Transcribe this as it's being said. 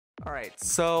Alright,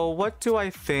 so what do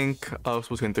I think of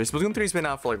Splatoon 3? Splatoon 3's been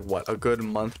out for like, what, a good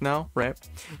month now, right?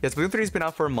 Yeah, Splatoon 3's been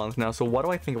out for a month now, so what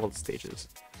do I think of all the stages?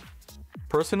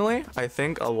 Personally, I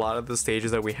think a lot of the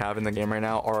stages that we have in the game right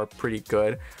now are pretty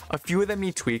good. A few of them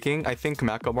need tweaking. I think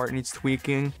Mart needs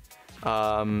tweaking.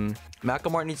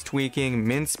 Mart needs tweaking.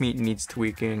 Mincemeat needs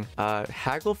tweaking.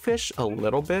 Hagglefish a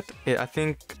little bit. I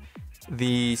think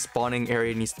the spawning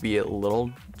area needs to be a little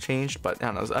changed, but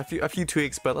I don't know, a few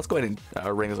tweaks. But let's go ahead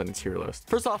and rank those on the tier list.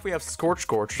 First off, we have Scorch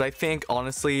Gorge, which I think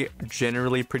honestly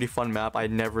generally pretty fun map. I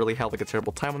never really had like a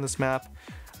terrible time on this map.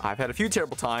 I've had a few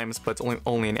terrible times, but it's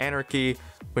only in Anarchy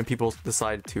when people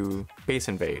decide to base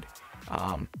invade.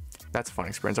 That's a fun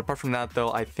experience. Apart from that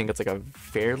though, I think it's like a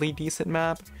fairly decent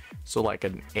map, so like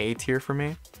an A tier for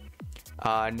me.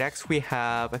 Next we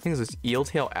have, I think this is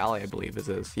Eeltail Alley, I believe this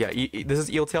is. Yeah, this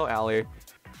is Eeltail Alley.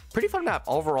 Pretty fun map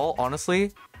overall,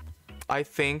 honestly. I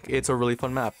think it's a really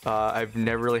fun map. I've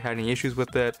never really had any issues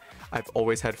with it. I've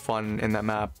always had fun in that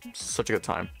map. Such a good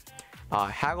time.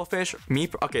 Hagglefish,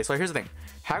 okay, so here's the thing.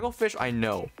 Hagglefish, I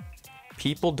know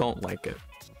people don't like it.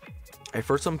 I've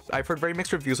heard very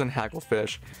mixed reviews on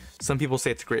Hagglefish. Some people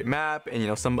say it's a great map, and you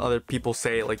know, some other people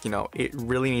say like, you know, it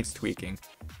really needs tweaking.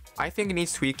 I think it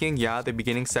needs tweaking. Yeah, the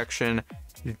beginning section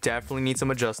definitely needs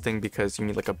some adjusting because you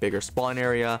need like a bigger spawn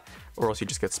area, or else you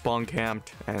just get spawn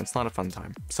camped, and it's not a fun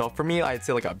time. So for me, I'd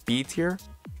say like a B tier.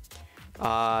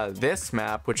 This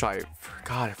map, which I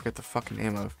forget the fucking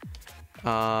name of.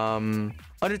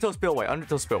 Undertow Spillway. All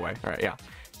right, yeah.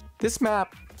 This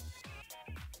map,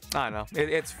 I don't know.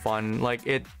 It's fun. Like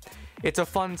it's a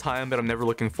fun time, but I'm never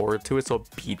looking forward to it. So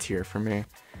B tier for me.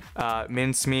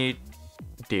 Mincemeat,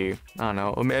 D. I don't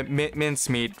know.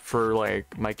 Mincemeat for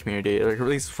like my community, like, at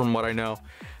least from what I know.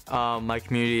 My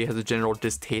community has a general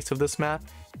distaste of this map,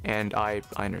 and I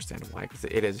understand why, because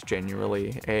it is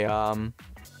genuinely a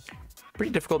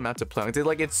pretty difficult map to play.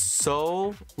 It's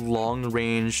so long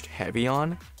ranged heavy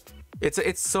on.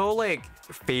 It's so like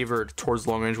favored towards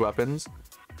long range weapons,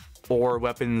 or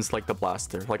weapons like the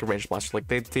blaster, like a ranged blaster. Like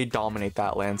they dominate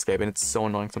that landscape, and it's so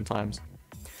annoying sometimes.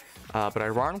 But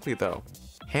ironically though,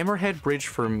 Hammerhead Bridge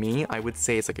for me, I would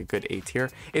say it's like a good A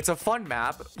tier. It's a fun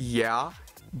map, yeah,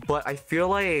 but I feel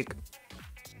like,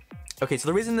 okay, so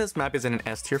the reason this map isn't an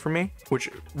S tier for me, which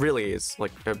really is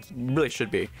like, really should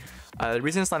be, the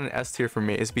reason it's not an S tier for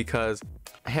me is because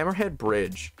Hammerhead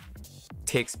Bridge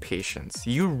takes patience.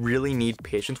 You really need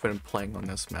patience when playing on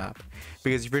this map,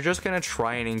 because if you're just gonna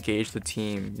try and engage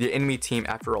the enemy team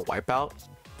after a wipeout,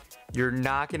 you're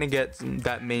not gonna get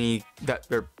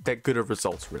that good of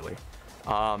results really.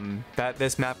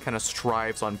 This map kind of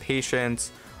strives on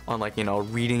patience, on like, you know,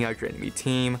 reading out your enemy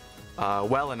team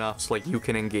well enough so like you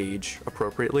can engage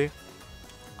appropriately.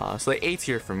 So the A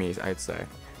tier for me, I'd say.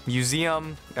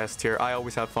 Museum, S tier. I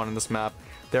always have fun in this map.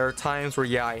 There are times where,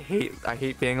 yeah, I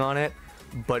hate being on it,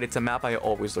 but it's a map I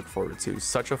always look forward to.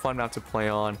 Such a fun map to play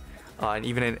on, and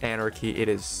even in Anarchy, it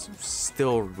is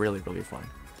still really fun.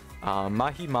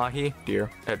 Mahi Mahi, D.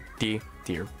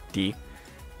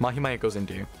 Mahi Mahi goes in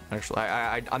D. Actually,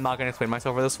 I'm not gonna explain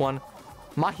myself for this one.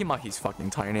 Mahi Mahi's fucking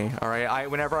tiny. All right,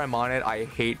 whenever I'm on it, I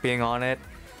hate being on it.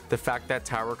 The fact that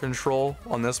tower control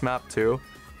on this map too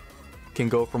can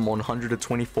go from 100 to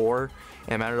 24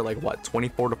 in a matter of like what,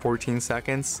 24 to 14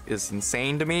 seconds is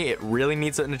insane to me. It really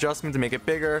needs an adjustment to make it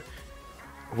bigger.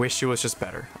 Wish it was just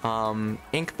better.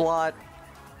 Inkblot,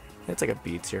 it's like a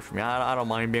B tier for me. I don't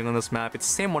mind being on this map. It's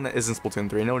the same one that is in Splatoon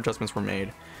 3. No adjustments were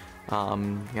made. Yeah, I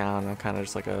don't know, kind of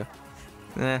just like a,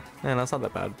 that's not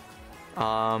that bad.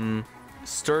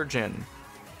 Sturgeon.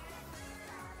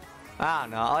 I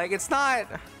don't know, like it's not,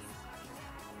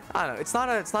 I don't know, it's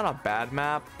not a bad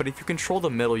map, but if you control the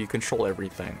middle, you control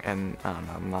everything, and I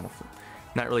don't know,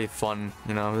 not really fun,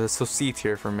 you know. So C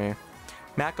tier for me.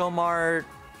 Mart,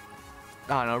 I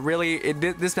don't know, really,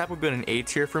 this map would be an A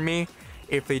tier for me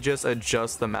if they just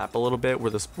adjust the map a little bit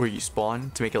where you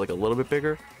spawn to make it like a little bit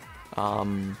bigger.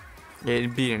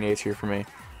 It'd be an A tier for me.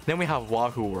 Then we have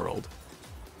Wahoo World.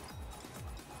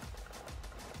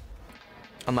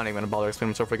 I'm not even gonna bother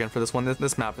explaining myself again for this one.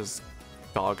 This map is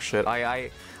dog shit.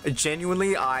 I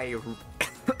genuinely I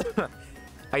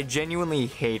genuinely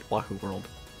hate Wahoo World.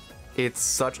 It's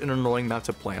such an annoying map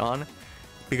to play on,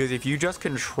 because if you just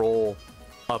control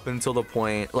up until the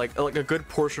point, like a good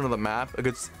portion of the map, a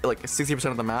good like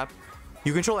 60% of the map,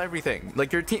 you control everything.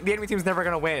 Like the enemy team's never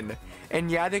gonna win.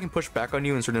 And yeah, they can push back on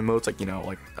you in certain modes, like, you know,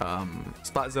 like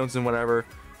spot zones and whatever.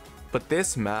 But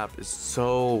this map is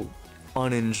so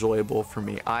unenjoyable for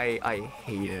me. I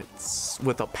hate it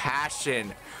with a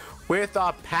passion. with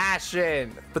a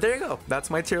passion. But there you go. That's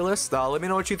my tier list. Let me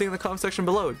know what you think in the comment section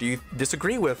below. Do you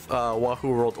disagree with Wahoo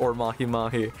World or Mahi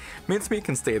Mahi? Mincemeat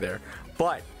can stay there.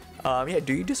 But yeah,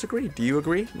 do you disagree? Do you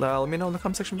agree? Let me know in the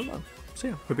comment section below. So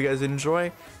yeah, hope you guys enjoy,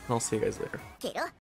 and I'll see you guys later.